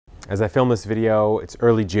As I film this video, it's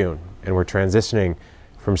early June and we're transitioning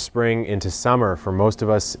from spring into summer for most of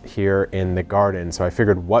us here in the garden. So I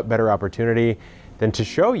figured what better opportunity than to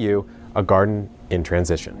show you a garden in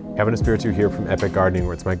transition. Kevin Espiritu here from Epic Gardening,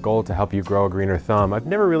 where it's my goal to help you grow a greener thumb. I've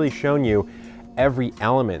never really shown you every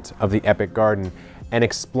element of the Epic Garden and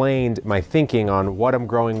explained my thinking on what I'm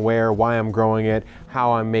growing where, why I'm growing it,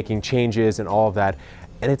 how I'm making changes and all of that.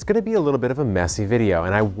 And it's gonna be a little bit of a messy video,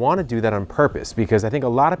 and I wanna do that on purpose because I think a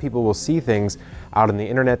lot of people will see things out on the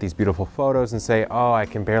internet, these beautiful photos, and say, oh, I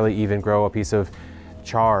can barely even grow a piece of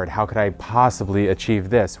chard. How could I possibly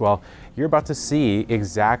achieve this? Well, you're about to see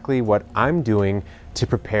exactly what I'm doing to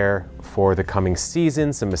prepare for the coming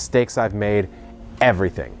season, some mistakes I've made,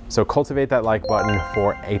 everything. So cultivate that like button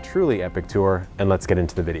for a truly epic tour, and let's get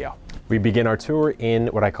into the video. We begin our tour in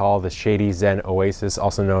what I call the Shady Zen Oasis,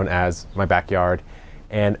 also known as my backyard.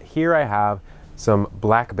 And here I have some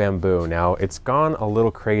black bamboo. Now it's gone a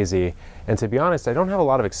little crazy, and to be honest, I don't have a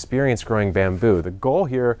lot of experience growing bamboo. The goal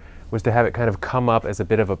here was to have it kind of come up as a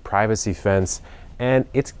bit of a privacy fence, and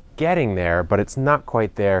it's getting there, but it's not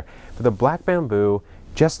quite there. But the black bamboo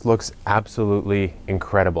just looks absolutely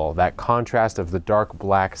incredible. That contrast of the dark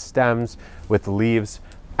black stems with the leaves,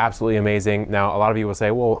 absolutely amazing. Now, a lot of you will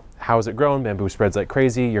say, well, how is it grown? Bamboo spreads like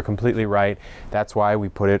crazy. You're completely right. That's why we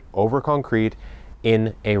put it over concrete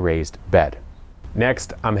in a raised bed.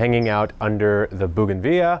 Next, I'm hanging out under the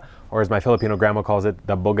bougainvillea, or as my Filipino grandma calls it,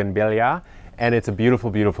 the bougainvillea. And it's a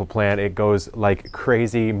beautiful, beautiful plant. It goes like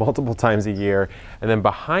crazy multiple times a year. And then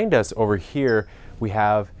behind us over here, we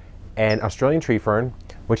have an Australian tree fern,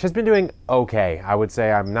 which has been doing okay. I would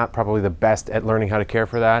say I'm not probably the best at learning how to care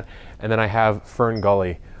for that. And then I have Fern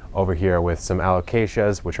Gully over here with some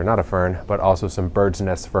alocasias, which are not a fern, but also some bird's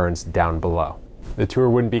nest ferns down below. The tour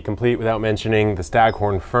wouldn't be complete without mentioning the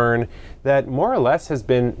staghorn fern that more or less has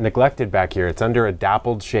been neglected back here. It's under a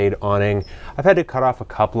dappled shade awning. I've had to cut off a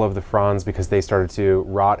couple of the fronds because they started to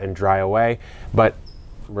rot and dry away, but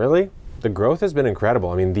really, the growth has been incredible.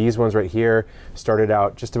 I mean, these ones right here started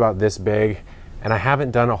out just about this big, and I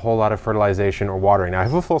haven't done a whole lot of fertilization or watering. Now, I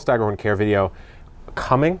have a full staghorn care video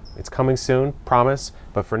coming. It's coming soon, promise,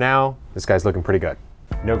 but for now, this guy's looking pretty good.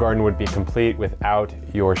 No garden would be complete without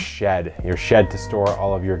your shed to store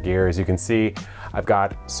all of your gear. As you can see, I've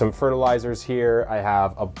got some fertilizers here. I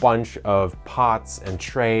have a bunch of pots and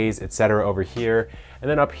trays, etc. over here.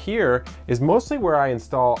 And then up here is mostly where I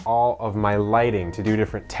install all of my lighting to do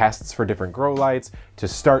different tests for different grow lights, to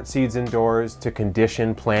start seeds indoors, to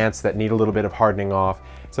condition plants that need a little bit of hardening off.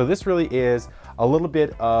 So this really is a little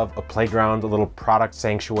bit of a playground, a little product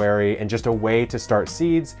sanctuary, and just a way to start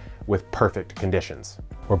seeds with perfect conditions.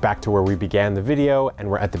 We're back to where we began the video, and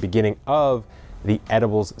we're at the beginning of the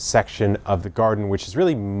edibles section of the garden, which is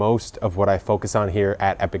really most of what I focus on here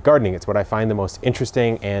at Epic Gardening. It's what I find the most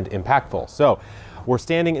interesting and impactful. So we're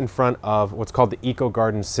standing in front of what's called the Eco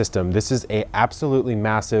Garden System. This is a absolutely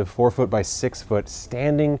massive 4 foot by 6 foot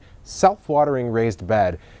standing self-watering raised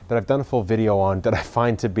bed that I've done a full video on that I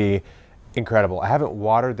find to be incredible. I haven't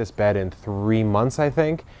watered this bed in 3 months, I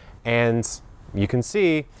think, and you can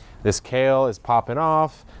see this kale is popping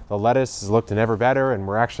off. The lettuce has looked never better, and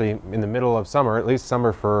we're actually in the middle of summer, at least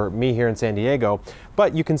summer for me here in San Diego.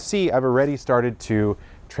 But you can see I've already started to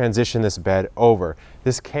transition this bed over.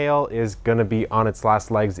 This kale is gonna be on its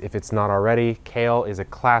last legs if it's not already. Kale is a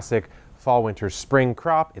classic fall, winter, spring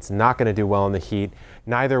crop. It's not gonna do well in the heat.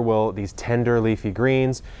 Neither will these tender leafy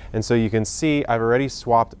greens. And so you can see I've already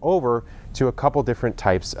swapped over to a couple different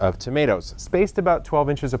types of tomatoes, spaced about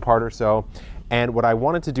 12 inches apart or so. And what I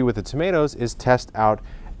wanted to do with the tomatoes is test out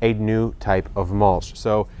a new type of mulch.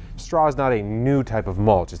 So straw is not a new type of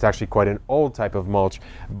mulch. It's actually quite an old type of mulch,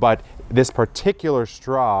 but this particular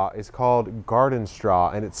straw is called garden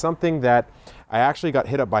straw. And it's something that I actually got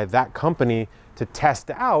hit up by that company to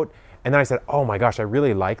test out. And then I said, oh my gosh, I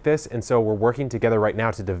really like this. And so we're working together right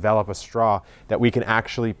now to develop a straw that we can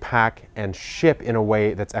actually pack and ship in a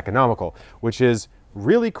way that's economical, which is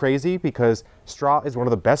really crazy because straw is one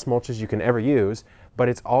of the best mulches you can ever use, but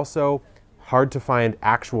it's also hard to find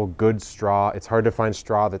actual good straw. It's hard to find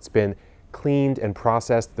straw that's been cleaned and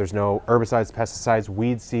processed. There's no herbicides, pesticides,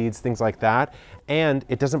 weed seeds, things like that. And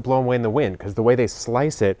it doesn't blow away in the wind because the way they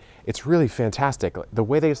slice it, it's really fantastic. The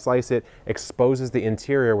way they slice it exposes the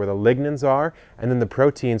interior where the lignins are, and then the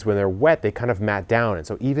proteins, when they're wet, they kind of mat down. And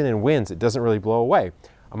so even in winds, it doesn't really blow away.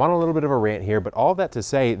 I'm on a little bit of a rant here, but all that to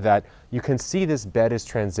say that you can see this bed is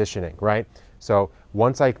transitioning, right? So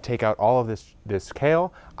once I take out all of this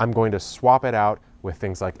kale, I'm going to swap it out with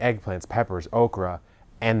things like eggplants, peppers, okra,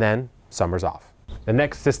 and then summer's off. The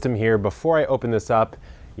next system here, before I open this up,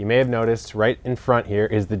 you may have noticed right in front here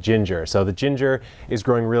is the ginger. So the ginger is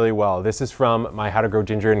growing really well. This is from my How to Grow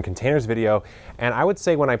Ginger in Containers video. And I would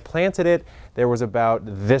say when I planted it, there was about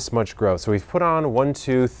this much growth. So we've put on 1,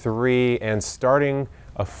 2, 3, and starting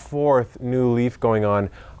a 4th new leaf going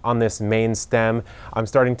on this main stem. I'm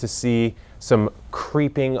starting to see some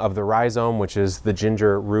creeping of the rhizome, which is the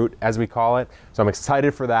ginger root as we call it. So I'm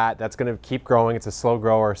excited for that. That's gonna keep growing. It's a slow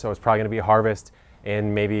grower, so it's probably gonna be a harvest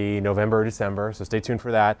in maybe November or December, so stay tuned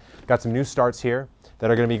for that. Got some new starts here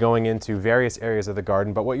that are gonna be going into various areas of the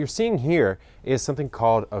garden, but what you're seeing here is something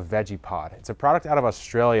called a veggie pod. It's a product out of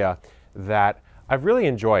Australia that I've really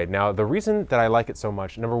enjoyed. Now, the reason that I like it so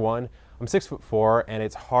much, number one, I'm 6'4", and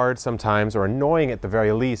it's hard sometimes, or annoying at the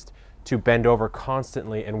very least, to bend over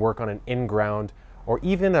constantly and work on an in-ground or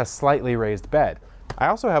even a slightly raised bed. I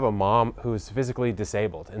also have a mom who's physically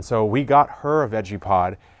disabled, and so we got her a veggie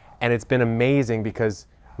pod, and it's been amazing because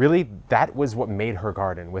really that was what made her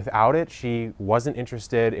garden. Without it, she wasn't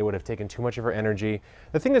interested. It would have taken too much of her energy.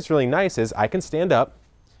 The thing that's really nice is I can stand up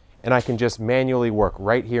and I can just manually work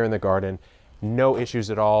right here in the garden. No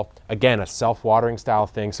issues at all. Again, a self-watering style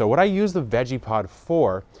thing. So what I use the veggie pod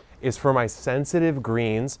for is for my sensitive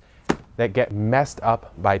greens that get messed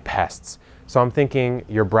up by pests. So I'm thinking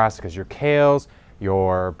your brassicas, your kales,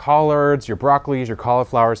 your collards, your broccolis, your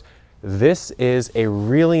cauliflowers. This is a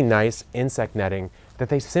really nice insect netting that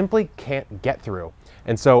they simply can't get through.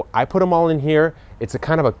 And so I put them all in here. It's a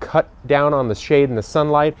kind of a cut down on the shade and the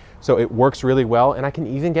sunlight, so it works really well. And I can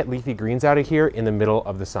even get leafy greens out of here in the middle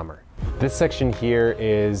of the summer. This section here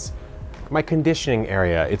is my conditioning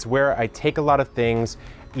area. It's where I take a lot of things,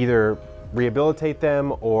 either rehabilitate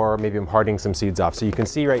them or maybe I'm parting some seeds off. So you can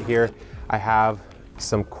see right here, I have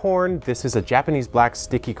some corn. This is a Japanese black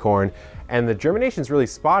sticky corn, and the germination is really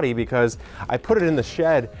spotty because I put it in the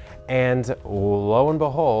shed and lo and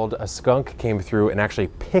behold, a skunk came through and actually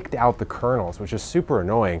picked out the kernels, which is super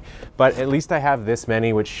annoying. But at least I have this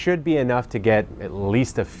many, which should be enough to get at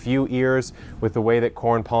least a few ears with the way that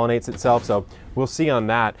corn pollinates itself. So we'll see on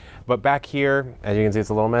that. But back here, as you can see, it's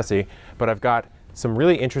a little messy, but I've got some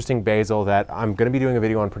really interesting basil that I'm going to be doing a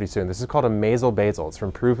video on pretty soon. This is called a mazel basil. It's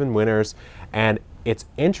from Proven Winners, and it's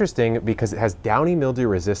interesting because it has downy mildew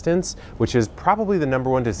resistance, which is probably the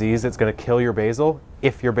 #1 disease that's going to kill your basil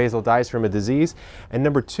if your basil dies from a disease. And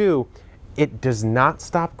number 2, it does not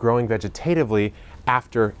stop growing vegetatively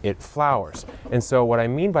after it flowers. And so what I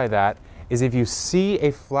mean by that is if you see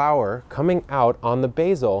a flower coming out on the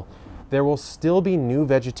basil, there will still be new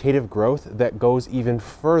vegetative growth that goes even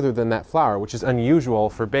further than that flower, which is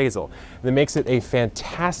unusual for basil. And that makes it a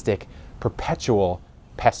fantastic perpetual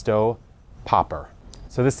pesto popper.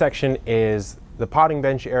 So this section is the potting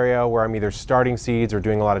bench area where I'm either starting seeds or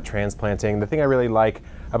doing a lot of transplanting. The thing I really like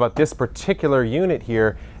about this particular unit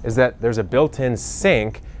here is that there's a built-in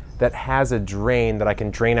sink that has a drain that I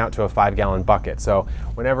can drain out to a 5-gallon bucket. So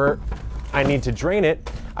whenever I need to drain it,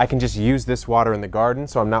 I can just use this water in the garden,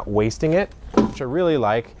 so I'm not wasting it, which I really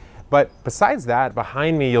like. But besides that,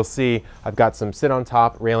 behind me you'll see I've got some sit on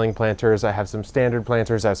top railing planters, I have some standard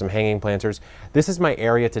planters, I have some hanging planters. This is my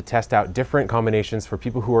area to test out different combinations for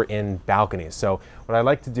people who are in balconies. So what I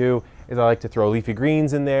like to do is I like to throw leafy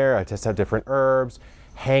greens in there, I test out different herbs,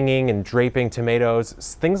 hanging and draping tomatoes,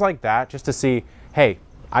 things like that, just to see, hey,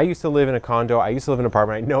 I used to live in a condo, I used to live in an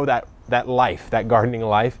apartment, I know that life, that gardening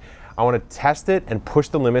life. I want to test it and push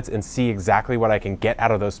the limits and see exactly what I can get out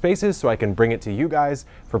of those spaces so I can bring it to you guys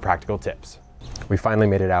for practical tips. We finally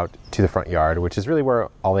made it out to the front yard, which is really where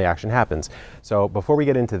all the action happens. So before we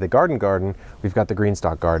get into the garden, we've got the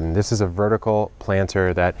greenstock garden. This is a vertical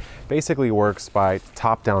planter that basically works by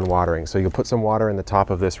top-down watering. So you'll put some water in the top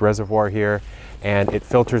of this reservoir here and it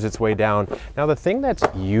filters its way down. Now the thing that's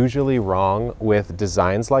usually wrong with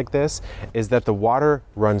designs like this is that the water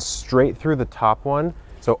runs straight through the top one.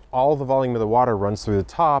 So all the volume of the water runs through the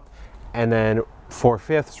top, and then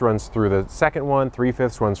 4/5 runs through the second one,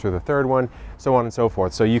 3/5 runs through the third one, so on and so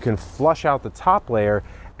forth. So you can flush out the top layer,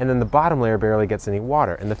 and then the bottom layer barely gets any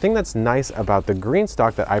water. And the thing that's nice about the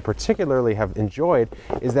greenstock that I particularly have enjoyed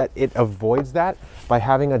is that it avoids that by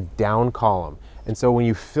having a down column. And so when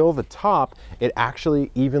you fill the top, it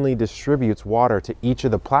actually evenly distributes water to each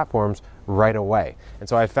of the platforms right away. And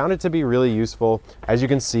so I found it to be really useful. As you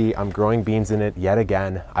can see, I'm growing beans in it yet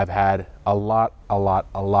again. I've had a lot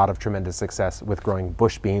of tremendous success with growing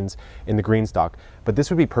bush beans in the greenstock. But this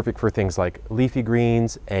would be perfect for things like leafy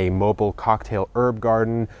greens, a mobile cocktail herb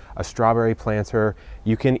garden, a strawberry planter.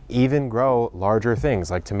 You can even grow larger things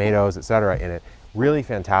like tomatoes, etc. in it. Really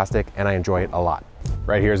fantastic, and I enjoy it a lot.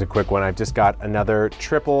 Right here is a quick one. I've just got another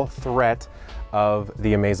triple threat of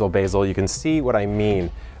the Amazel basil, you can see what I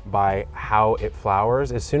mean by how it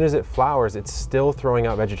flowers. As soon as it flowers, it's still throwing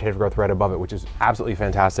out vegetative growth right above it, which is absolutely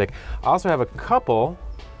fantastic. I also have a couple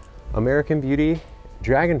American Beauty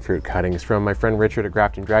dragon fruit cuttings from my friend Richard at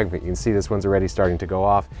Grafton Dragon Fruit. You can see this one's already starting to go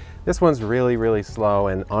off. This one's really, really slow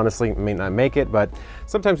and honestly may not make it, but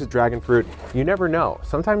sometimes with dragon fruit, you never know.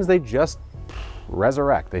 Sometimes they just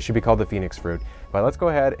resurrect. They should be called the phoenix fruit. But let's go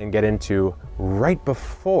ahead and get into right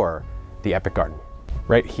before the epic garden.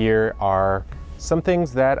 Right here are some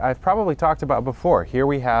things that I've probably talked about before. Here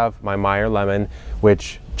we have my Meyer lemon,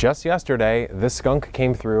 which just yesterday, this skunk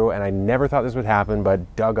came through and I never thought this would happen,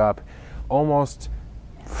 but dug up almost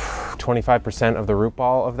 25% of the root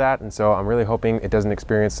ball of that. And so I'm really hoping it doesn't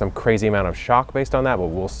experience some crazy amount of shock based on that, but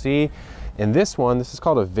we'll see. In this one, this is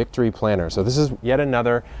called a Victory planter. So this is yet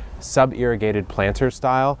another sub-irrigated planter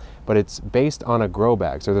style, but it's based on a grow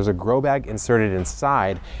bag. So there's a grow bag inserted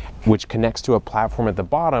inside, which connects to a platform at the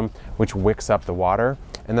bottom, which wicks up the water.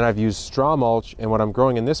 And then I've used straw mulch, and what I'm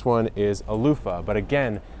growing in this one is a loofah. But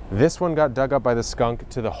again, this one got dug up by the skunk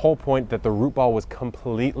to the whole point that the root ball was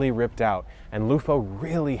completely ripped out. And loofah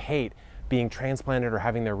really hate being transplanted or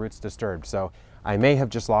having their roots disturbed. So I may have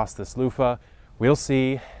just lost this loofah. We'll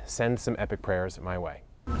see. Send some epic prayers my way.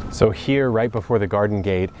 So here, right before the garden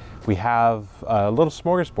gate, we have a little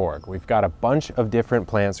smorgasbord. We've got a bunch of different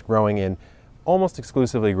plants growing in almost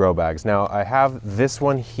exclusively grow bags. Now I have this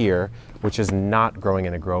one here, which is not growing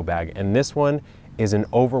in a grow bag, and this one is an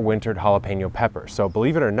overwintered jalapeno pepper. So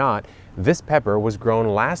believe it or not, this pepper was grown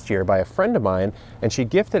last year by a friend of mine, and she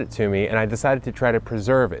gifted it to me, and I decided to try to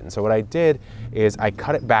preserve it. And so what I did is I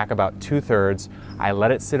cut it back about 2/3, I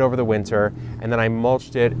let it sit over the winter, and then I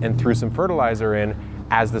mulched it and threw some fertilizer in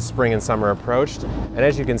as the spring and summer approached. And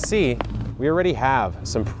as you can see, we already have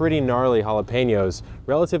some pretty gnarly jalapenos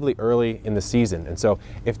relatively early in the season. And so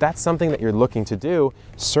if that's something that you're looking to do,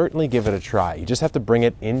 certainly give it a try. You just have to bring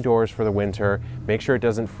it indoors for the winter, make sure it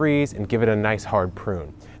doesn't freeze, and give it a nice hard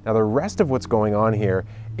prune. Now the rest of what's going on here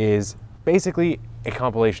is basically a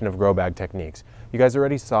compilation of grow bag techniques. You guys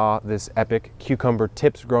already saw this epic cucumber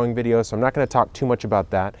tips growing video, so I'm not going to talk too much about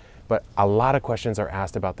that, but a lot of questions are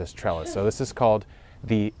asked about this trellis. So this is called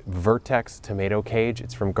the Vertex tomato cage.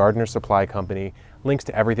 It's from Gardener Supply Company. Links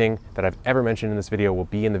to everything that I've ever mentioned in this video will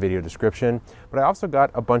be in the video description. But I also got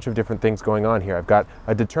a bunch of different things going on here. I've got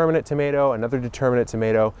a determinate tomato, another determinate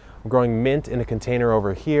tomato. I'm growing mint in a container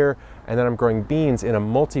over here, and then I'm growing beans in a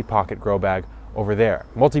multi-pocket grow bag over there.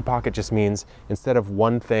 Multi-pocket just means instead of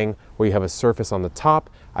one thing where you have a surface on the top,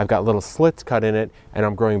 I've got little slits cut in it, and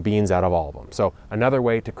I'm growing beans out of all of them. So another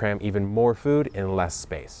way to cram even more food in less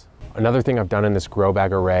space. Another thing I've done in this grow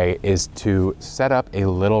bag array is to set up a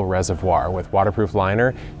little reservoir with waterproof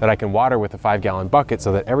liner that I can water with a 5-gallon bucket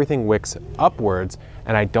so that everything wicks upwards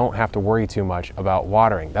and I don't have to worry too much about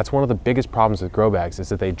watering. That's one of the biggest problems with grow bags, is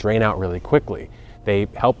that they drain out really quickly. They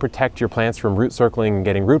help protect your plants from root circling and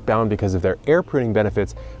getting root bound because of their air pruning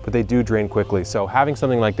benefits, but they do drain quickly. So having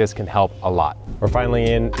something like this can help a lot. We're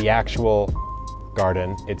finally in the actual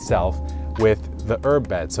garden itself with the herb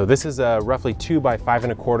bed. So this is a roughly 2 by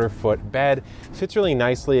 5¼ foot bed. Fits really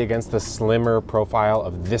nicely against the slimmer profile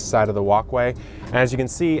of this side of the walkway. And as you can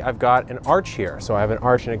see, I've got an arch here. So I have an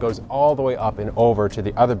arch and it goes all the way up and over to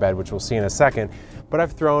the other bed, which we'll see in a second. But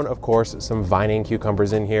I've thrown, of course, some vining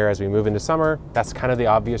cucumbers in here as we move into summer. That's kind of the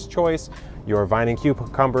obvious choice. Your vining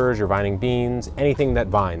cucumbers, your vining beans, anything that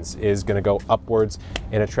vines is gonna go upwards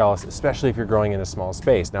in a trellis, especially if you're growing in a small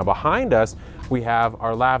space. Now behind us, we have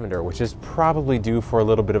our lavender, which is probably due for a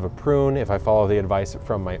little bit of a prune if I follow the advice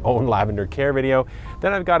from my own lavender care video.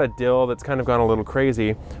 Then I've got a dill that's kind of gone a little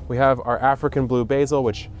crazy. We have our African blue basil,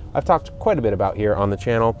 which I've talked quite a bit about here on the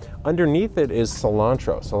channel. Underneath it is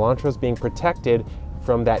cilantro. Cilantro is being protected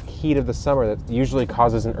from that heat of the summer that usually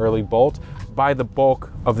causes an early bolt by the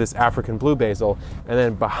bulk of this African blue basil. And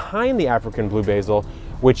then behind the African blue basil,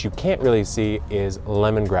 which you can't really see, is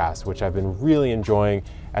lemongrass, which I've been really enjoying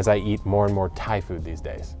as I eat more and more Thai food these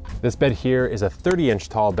days. This bed here is a 30-inch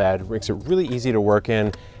tall bed, makes it really easy to work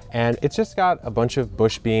in. And it's just got a bunch of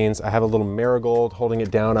bush beans. I have a little marigold holding it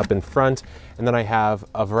down up in front. And then I have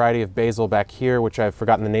a variety of basil back here, which I've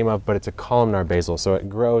forgotten the name of, but it's a columnar basil. So it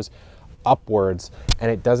grows upwards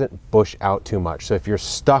and it doesn't bush out too much. So if you're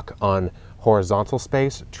stuck on horizontal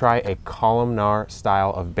space, try a columnar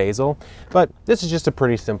style of basil. But this is just a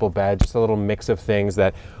pretty simple bed, just a little mix of things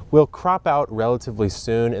that will crop out relatively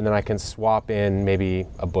soon, and then I can swap in maybe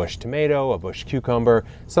a bush tomato, a bush cucumber,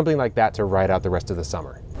 something like that to ride out the rest of the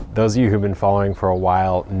summer. Those of you who've been following for a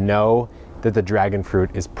while know that the dragon fruit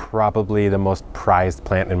is probably the most prized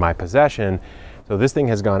plant in my possession. So this thing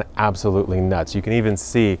has gone absolutely nuts. You can even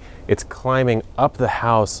see it's climbing up the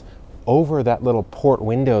house over that little port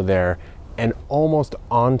window there and almost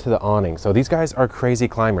onto the awning. So these guys are crazy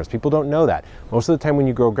climbers. People don't know that. Most of the time when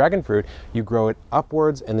you grow dragon fruit, you grow it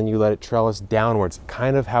upwards and then you let it trellis downwards,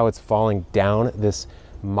 kind of how it's falling down this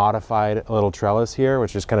modified little trellis here,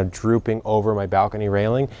 which is kind of drooping over my balcony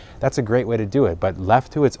railing. That's a great way to do it, but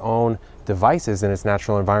left to its own devices in its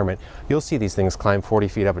natural environment, you'll see these things climb 40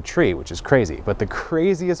 feet up a tree, which is crazy. But the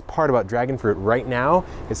craziest part about dragon fruit right now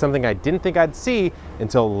is something I didn't think I'd see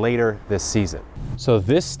until later this season. So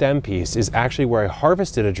this stem piece is actually where I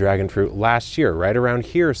harvested a dragon fruit last year, right around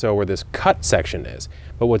here or so where this cut section is.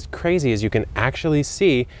 But what's crazy is you can actually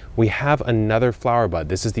see we have another flower bud.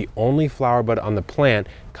 This is the only flower bud on the plant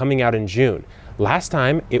coming out in June. Last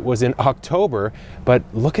time it was in October, but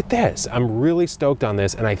look at this. I'm really stoked on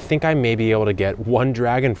this, and I think I may be able to get one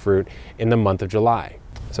dragon fruit in the month of July.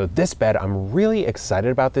 So this bed, I'm really excited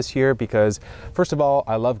about this year because, first of all,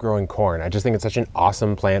 I love growing corn. I just think it's such an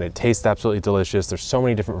awesome plant. It tastes absolutely delicious. There's so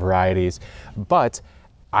many different varieties, but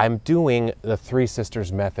I'm doing the Three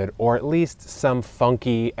Sisters method, or at least some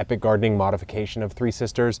funky epic gardening modification of Three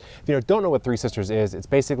Sisters. If you don't know what Three Sisters is, it's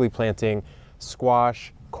basically planting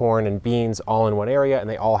squash, corn, and beans all in one area, and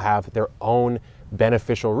they all have their own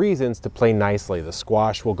beneficial reasons to play nicely. The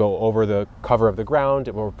squash will go over the cover of the ground.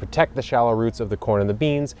 It will protect the shallow roots of the corn and the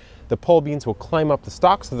beans. The pole beans will climb up the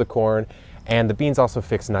stalks of the corn, and the beans also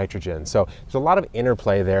fix nitrogen. So there's a lot of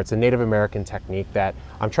interplay there. It's a Native American technique that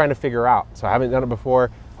I'm trying to figure out. So I haven't done it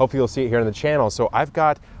before. Hopefully you'll see it here on the channel. So I've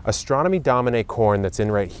got Astronomy Domine corn that's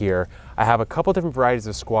in right here. I have a couple different varieties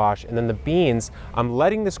of squash, and then the beans, I'm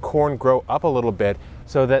letting this corn grow up a little bit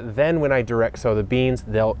so that then when I direct sow the beans,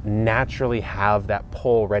 they'll naturally have that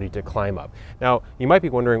pole ready to climb up. Now, you might be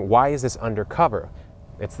wondering, why is this undercover?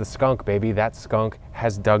 It's the skunk, baby. That skunk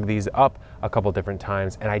has dug these up a couple different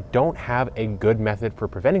times, and I don't have a good method for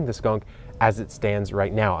preventing the skunk as it stands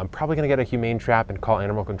right now. I'm probably gonna get a humane trap and call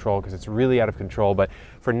animal control because it's really out of control, but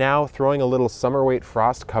for now, throwing a little summer weight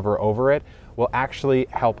frost cover over it will actually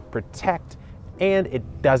help protect, and it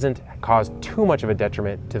doesn't cause too much of a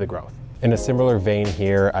detriment to the growth. In a similar vein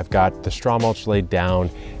here, I've got the straw mulch laid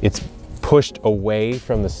down. It's pushed away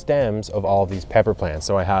from the stems of all of these pepper plants.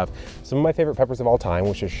 So I have some of my favorite peppers of all time,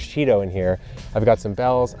 which is shito in here. I've got some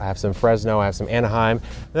bells, I have some Fresno, I have some Anaheim.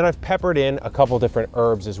 Then I've peppered in a couple different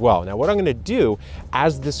herbs as well. Now what I'm gonna do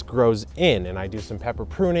as this grows in, and I do some pepper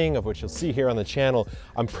pruning, of which you'll see here on the channel,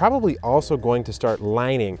 I'm probably also going to start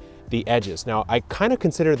lining the edges. Now I kind of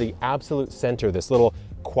consider the absolute center, this little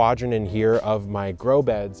quadrant in here of my grow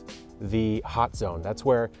beds, the hot zone. That's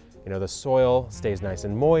where, the soil stays nice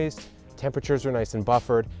and moist, temperatures are nice and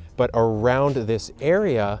buffered, but around this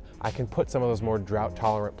area, I can put some of those more drought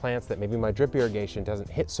tolerant plants that maybe my drip irrigation doesn't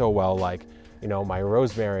hit so well, like, my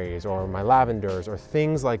rosemaries or my lavenders or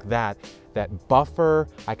things like that, that buffer.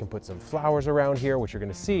 I can put some flowers around here, which you're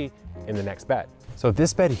gonna see in the next bed. So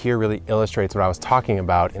this bed here really illustrates what I was talking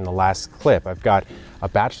about in the last clip. I've got a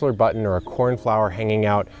bachelor button or a cornflower hanging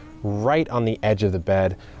out right on the edge of the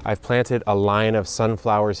bed. I've planted a line of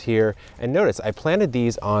sunflowers here, and notice I planted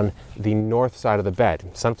these on the north side of the bed.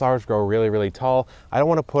 Sunflowers grow really, really tall. I don't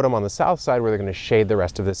want to put them on the south side where they're going to shade the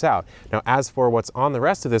rest of this out. Now, as for what's on the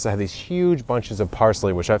rest of this, I have these huge bunches of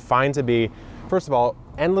parsley, which I find to be, first of all,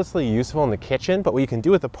 endlessly useful in the kitchen, but what you can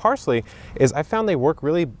do with the parsley is I found they work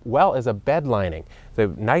really well as a bed lining. The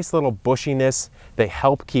nice little bushiness, they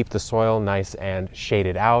help keep the soil nice and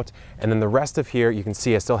shaded out. And then the rest of here, you can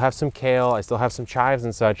see I still have some kale, I still have some chives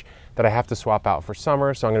and such that I have to swap out for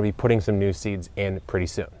summer, so I'm gonna be putting some new seeds in pretty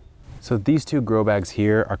soon. So these two grow bags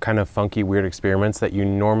here are kind of funky, weird experiments that you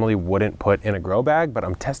normally wouldn't put in a grow bag, but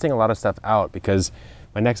I'm testing a lot of stuff out because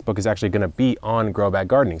my next book is actually gonna be on grow bag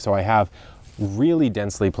gardening. So I have really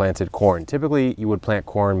densely planted corn. Typically you would plant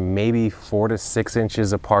corn maybe 4 to 6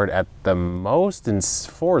 inches apart at the most, and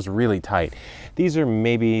 4 is really tight. These are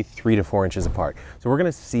maybe 3 to 4 inches apart. So we're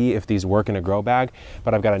gonna see if these work in a grow bag,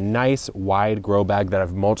 but I've got a nice wide grow bag that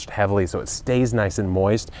I've mulched heavily so it stays nice and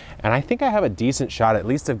moist. And I think I have a decent shot at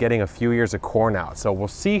least of getting a few ears of corn out. So we'll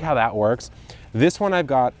see how that works. This one I've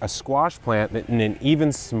got a squash plant in an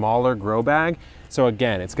even smaller grow bag. So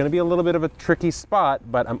again, it's gonna be a little bit of a tricky spot,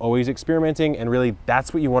 but I'm always experimenting, and really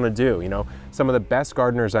that's what you wanna do. Some of the best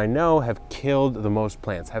gardeners I know have killed the most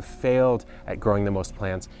plants, have failed at growing the most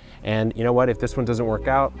plants. And you know what, if this one doesn't work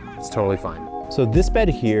out, it's totally fine. So this bed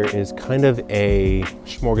here is kind of a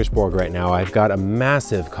smorgasbord right now. I've got a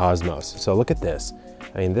massive cosmos. So look at this.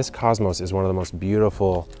 I mean, this cosmos is one of the most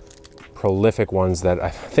beautiful prolific ones that I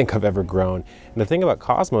think I've ever grown. And the thing about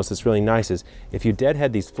Cosmos that's really nice is if you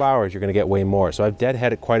deadhead these flowers, you're gonna get way more. So I've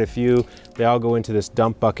deadheaded quite a few. They all go into this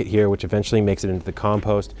dump bucket here, which eventually makes it into the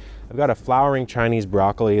compost. I've got a flowering Chinese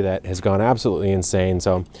broccoli that has gone absolutely insane,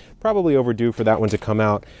 so I'm probably overdue for that one to come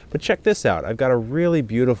out. But check this out. I've got a really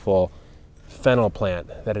beautiful fennel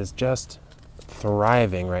plant that is just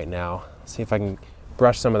thriving right now. See if I can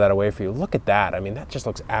brush some of that away for you. Look at that. I mean, that just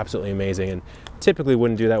looks absolutely amazing, and typically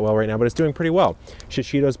wouldn't do that well right now, but it's doing pretty well.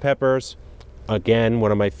 Shishitos peppers, again,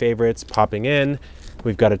 one of my favorites, popping in.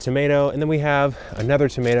 We've got a tomato, and then we have another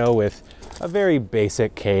tomato with a very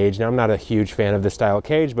basic cage. Now, I'm not a huge fan of this style of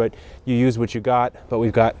cage, but you use what you got. But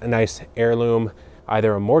we've got a nice heirloom,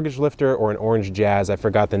 either a mortgage lifter or an orange jazz. I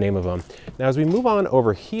forgot the name of them. Now, as we move on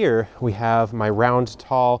over here, we have my round,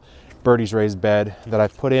 tall Birdie's raised bed that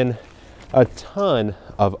I've put in a ton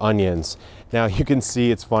of onions. Now, you can see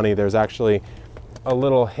it's funny. There's actually a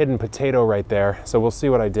little hidden potato right there. So we'll see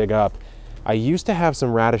what I dig up. I used to have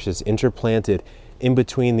some radishes interplanted in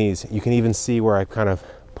between these. You can even see where I kind of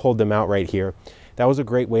pulled them out right here. That was a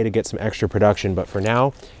great way to get some extra production, but for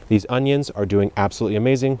now, these onions are doing absolutely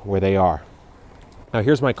amazing where they are. Now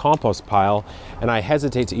here's my compost pile, and I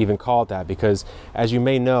hesitate to even call it that because, as you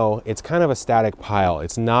may know, it's kind of a static pile.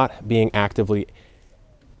 It's not being actively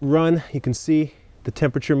run. You can see the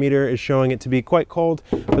temperature meter is showing it to be quite cold,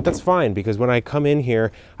 but that's fine because when I come in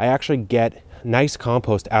here, I actually get nice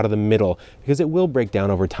compost out of the middle because it will break down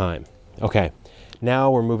over time. Okay.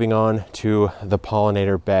 Now we're moving on to the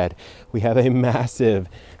pollinator bed. We have a massive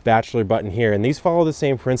bachelor button here, and these follow the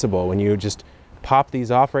same principle. When you just pop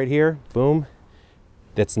these off right here, boom,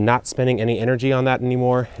 that's not spending any energy on that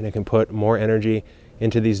anymore, and it can put more energy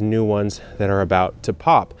into these new ones that are about to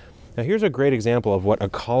pop. Now here's a great example of what a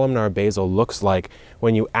columnar basil looks like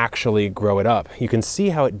when you actually grow it up. You can see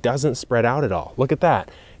how it doesn't spread out at all. Look at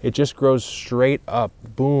that. It just grows straight up,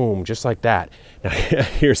 boom, just like that. Now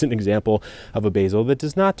here's an example of a basil that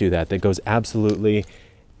does not do that, that goes absolutely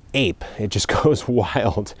ape. It just goes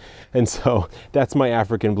wild. And so that's my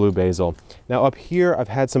African blue basil. Now up here, I've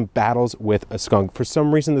had some battles with a skunk. For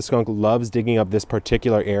some reason, the skunk loves digging up this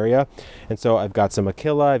particular area. And so I've got some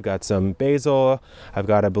Achilla, I've got some basil, I've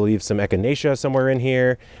got, I believe, some echinacea somewhere in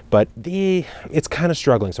here, but it's kind of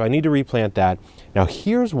struggling. So I need to replant that. Now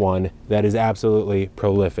here's one that is absolutely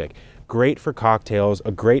prolific. Great for cocktails,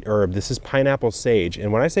 a great herb. This is pineapple sage.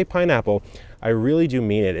 And when I say pineapple, I really do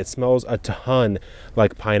mean it. It smells a ton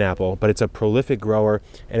like pineapple, but it's a prolific grower,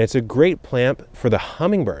 and it's a great plant for the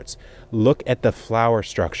hummingbirds. Look at the flower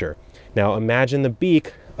structure. Now imagine the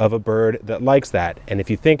beak of a bird that likes that. And if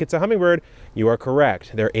you think it's a hummingbird, you are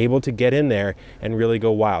correct. They're able to get in there and really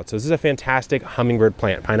go wild. So this is a fantastic hummingbird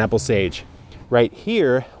plant, pineapple sage. Right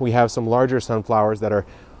here, we have some larger sunflowers that are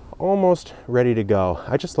almost ready to go.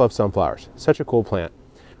 I just love sunflowers. Such a cool plant.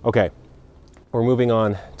 Okay, we're moving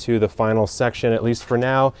on to the final section, at least for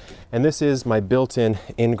now, and this is my built-in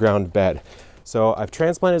in-ground bed. So I've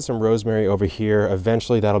transplanted some rosemary over here.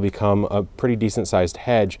 Eventually that'll become a pretty decent sized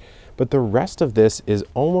hedge, but the rest of this is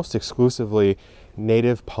almost exclusively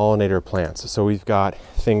native pollinator plants. So we've got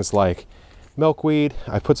things like milkweed.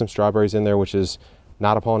 I put some strawberries in there, which is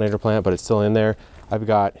not a pollinator plant, but it's still in there. I've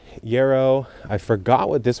got yarrow. I forgot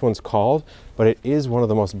what this one's called, but it is one of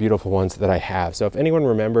the most beautiful ones that I have. So if anyone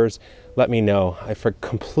remembers, let me know. I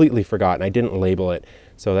completely forgot, and I didn't label it.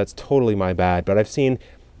 So that's totally my bad. But I've seen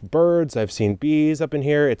birds, I've seen bees up in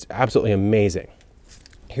here. It's absolutely amazing.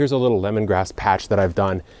 Here's a little lemongrass patch that I've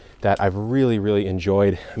done that I've really, really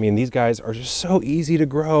enjoyed. I mean, these guys are just so easy to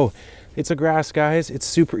grow. It's a grass, guys. It's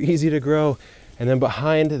super easy to grow. And then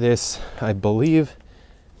behind this, I believe,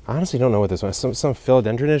 I honestly don't know what this one is, some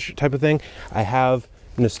philodendron-ish type of thing. I have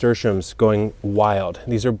nasturtiums going wild.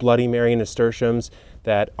 These are Bloody Mary nasturtiums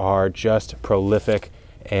that are just prolific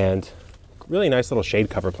and really nice little shade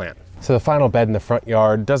cover plant. So the final bed in the front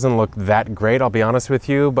yard doesn't look that great, I'll be honest with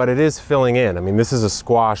you, but it is filling in. I mean, this is a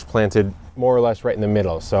squash planted more or less right in the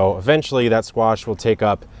middle. So eventually that squash will take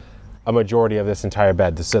up a majority of this entire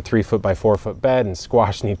bed. This is a 3 foot by 4 foot bed, and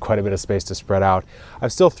squash need quite a bit of space to spread out.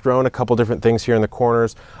 I've still thrown a couple different things here in the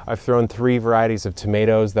corners. I've thrown 3 varieties of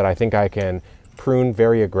tomatoes that I think I can prune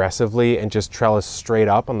very aggressively and just trellis straight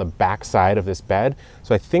up on the back side of this bed.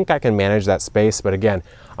 So I think I can manage that space, but again,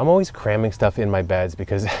 I'm always cramming stuff in my beds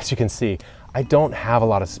because, as you can see, I don't have a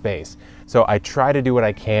lot of space. So I try to do what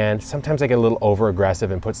I can. Sometimes I get a little over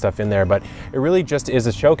aggressive and put stuff in there, but it really just is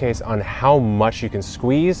a showcase on how much you can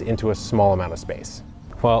squeeze into a small amount of space.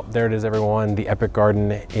 Well, there it is, everyone, the Epic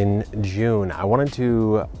Garden in June. I wanted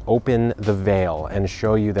to open the veil and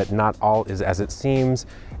show you that not all is as it seems,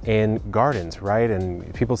 in gardens, right?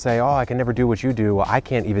 And people say, oh, I can never do what you do. Well, I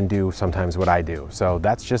can't even do sometimes what I do. So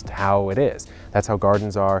that's just how it is. That's how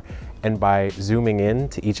gardens are. And by zooming in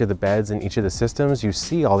to each of the beds and each of the systems, you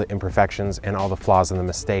see all the imperfections and all the flaws and the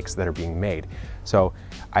mistakes that are being made. So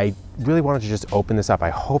I really wanted to just open this up. I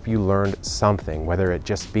hope you learned something, whether it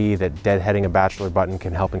just be that deadheading a bachelor button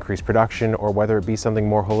can help increase production, or whether it be something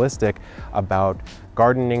more holistic about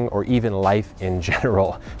gardening or even life in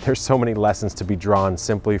general. There's so many lessons to be drawn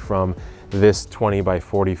simply from this 20 by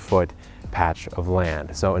 40 foot patch of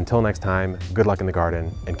land. So until next time, good luck in the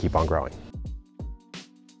garden and keep on growing.